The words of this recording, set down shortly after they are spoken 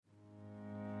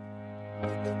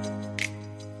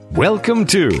Welcome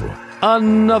to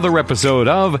another episode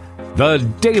of the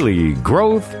Daily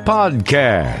Growth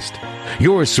Podcast,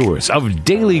 your source of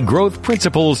daily growth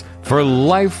principles for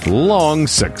lifelong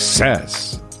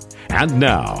success. And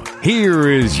now, here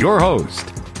is your host,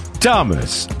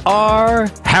 Thomas R.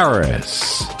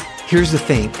 Harris. Here's the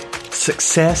thing.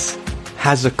 Success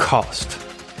has a cost.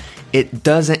 It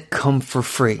doesn't come for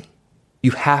free.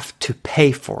 You have to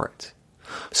pay for it.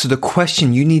 So the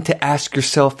question you need to ask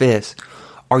yourself is,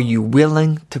 are you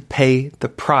willing to pay the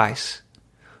price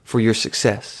for your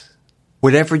success?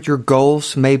 Whatever your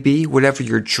goals may be, whatever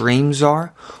your dreams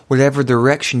are, whatever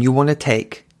direction you want to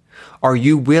take, are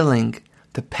you willing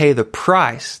to pay the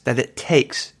price that it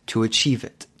takes to achieve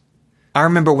it? I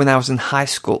remember when I was in high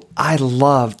school, I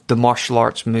loved the martial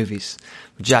arts movies.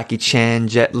 Jackie Chan,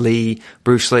 Jet Li,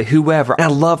 Bruce Lee, whoever. I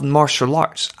loved martial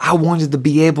arts. I wanted to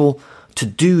be able to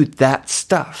do that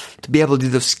stuff, to be able to do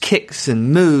those kicks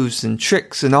and moves and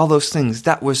tricks and all those things.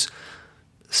 That was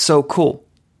so cool.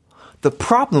 The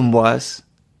problem was,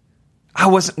 I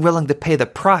wasn't willing to pay the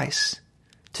price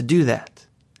to do that.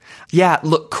 Yeah, it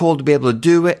looked cool to be able to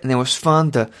do it, and it was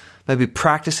fun to maybe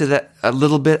practice it a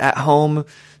little bit at home,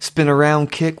 spin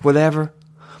around, kick, whatever.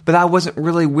 But I wasn't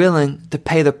really willing to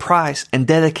pay the price and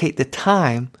dedicate the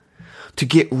time to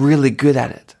get really good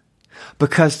at it.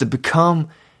 Because to become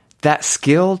that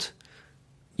skilled,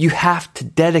 you have to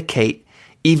dedicate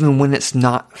even when it's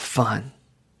not fun.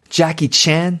 Jackie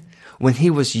Chan, when he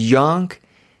was young,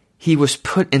 he was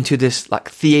put into this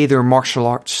theater martial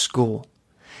arts school.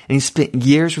 And he spent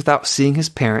years without seeing his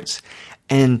parents,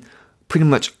 and pretty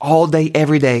much all day,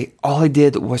 every day, all he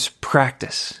did was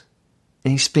practice.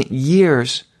 And he spent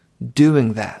years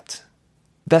doing that.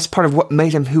 That's part of what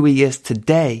made him who he is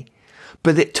today.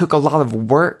 But it took a lot of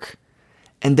work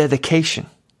and dedication.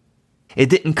 It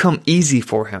didn't come easy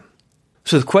for him.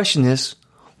 So the question is,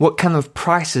 what kind of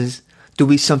prices do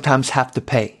we sometimes have to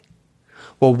pay?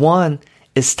 Well, one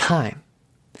is time.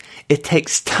 It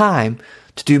takes time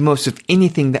to do most of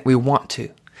anything that we want to.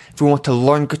 If we want to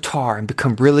learn guitar and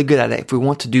become really good at it, if we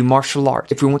want to do martial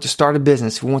arts, if we want to start a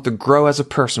business, if we want to grow as a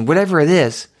person, whatever it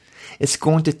is, it's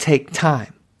going to take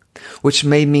time, which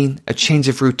may mean a change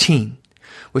of routine,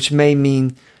 which may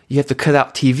mean you have to cut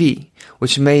out TV,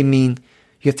 which may mean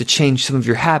you have to change some of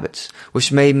your habits,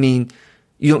 which may mean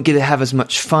you don't get to have as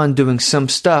much fun doing some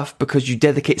stuff because you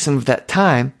dedicate some of that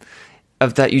time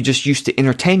of that you just used to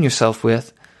entertain yourself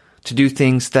with to do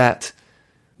things that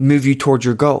move you towards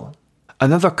your goal.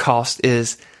 Another cost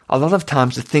is a lot of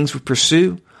times the things we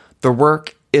pursue, the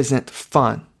work isn't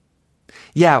fun.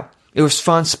 Yeah, it was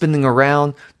fun spinning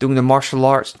around, doing the martial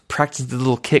arts, practicing the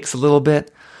little kicks a little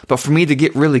bit, but for me to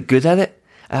get really good at it,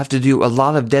 I have to do a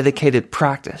lot of dedicated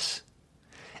practice.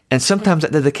 And sometimes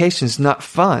that dedication is not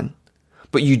fun,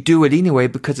 but you do it anyway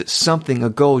because it's something, a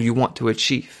goal you want to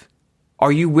achieve.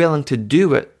 Are you willing to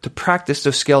do it, to practice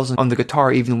those skills on the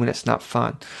guitar even when it's not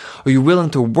fun? Are you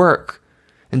willing to work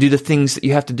and do the things that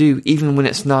you have to do even when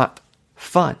it's not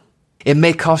fun? It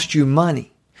may cost you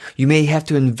money. You may have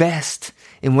to invest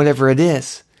in whatever it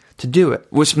is to do it,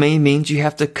 which may mean you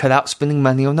have to cut out spending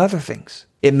money on other things.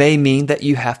 It may mean that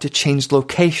you have to change the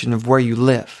location of where you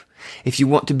live. If you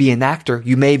want to be an actor,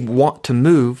 you may want to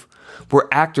move where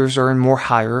actors are in more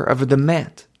higher of a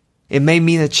demand. It may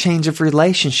mean a change of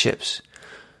relationships.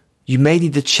 You may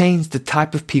need to change the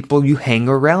type of people you hang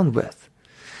around with.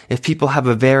 If people have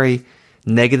a very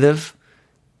negative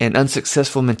and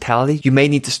unsuccessful mentality, you may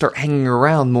need to start hanging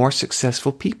around more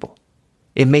successful people.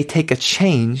 It may take a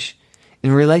change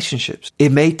in relationships.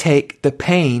 It may take the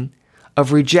pain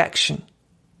of rejection.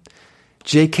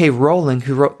 J.K. Rowling,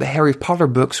 who wrote the Harry Potter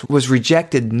books, was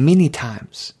rejected many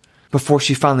times before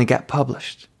she finally got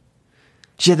published.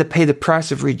 She had to pay the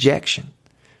price of rejection.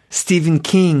 Stephen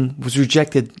King was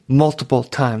rejected multiple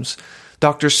times.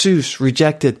 Dr. Seuss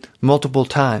rejected multiple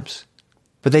times.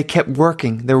 But they kept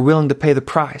working. They were willing to pay the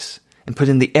price and put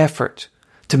in the effort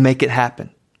to make it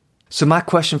happen. So my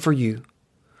question for you,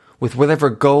 with whatever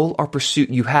goal or pursuit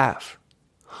you have,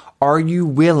 are you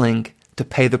willing to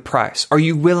pay the price? Are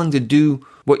you willing to do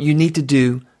what you need to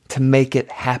do to make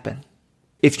it happen?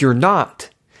 If you're not,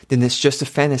 then it's just a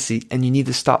fantasy and you need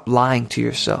to stop lying to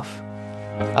yourself.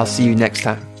 I'll see you next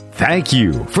time. Thank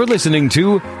you for listening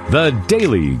to the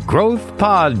Daily Growth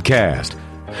Podcast.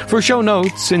 For show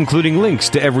notes, including links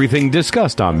to everything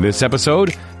discussed on this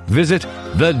episode, visit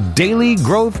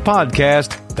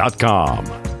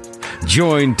thedailygrowthpodcast.com.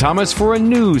 Join Thomas for a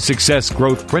new success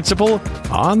growth principle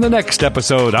on the next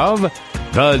episode of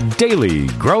the Daily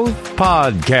Growth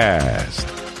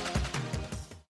Podcast.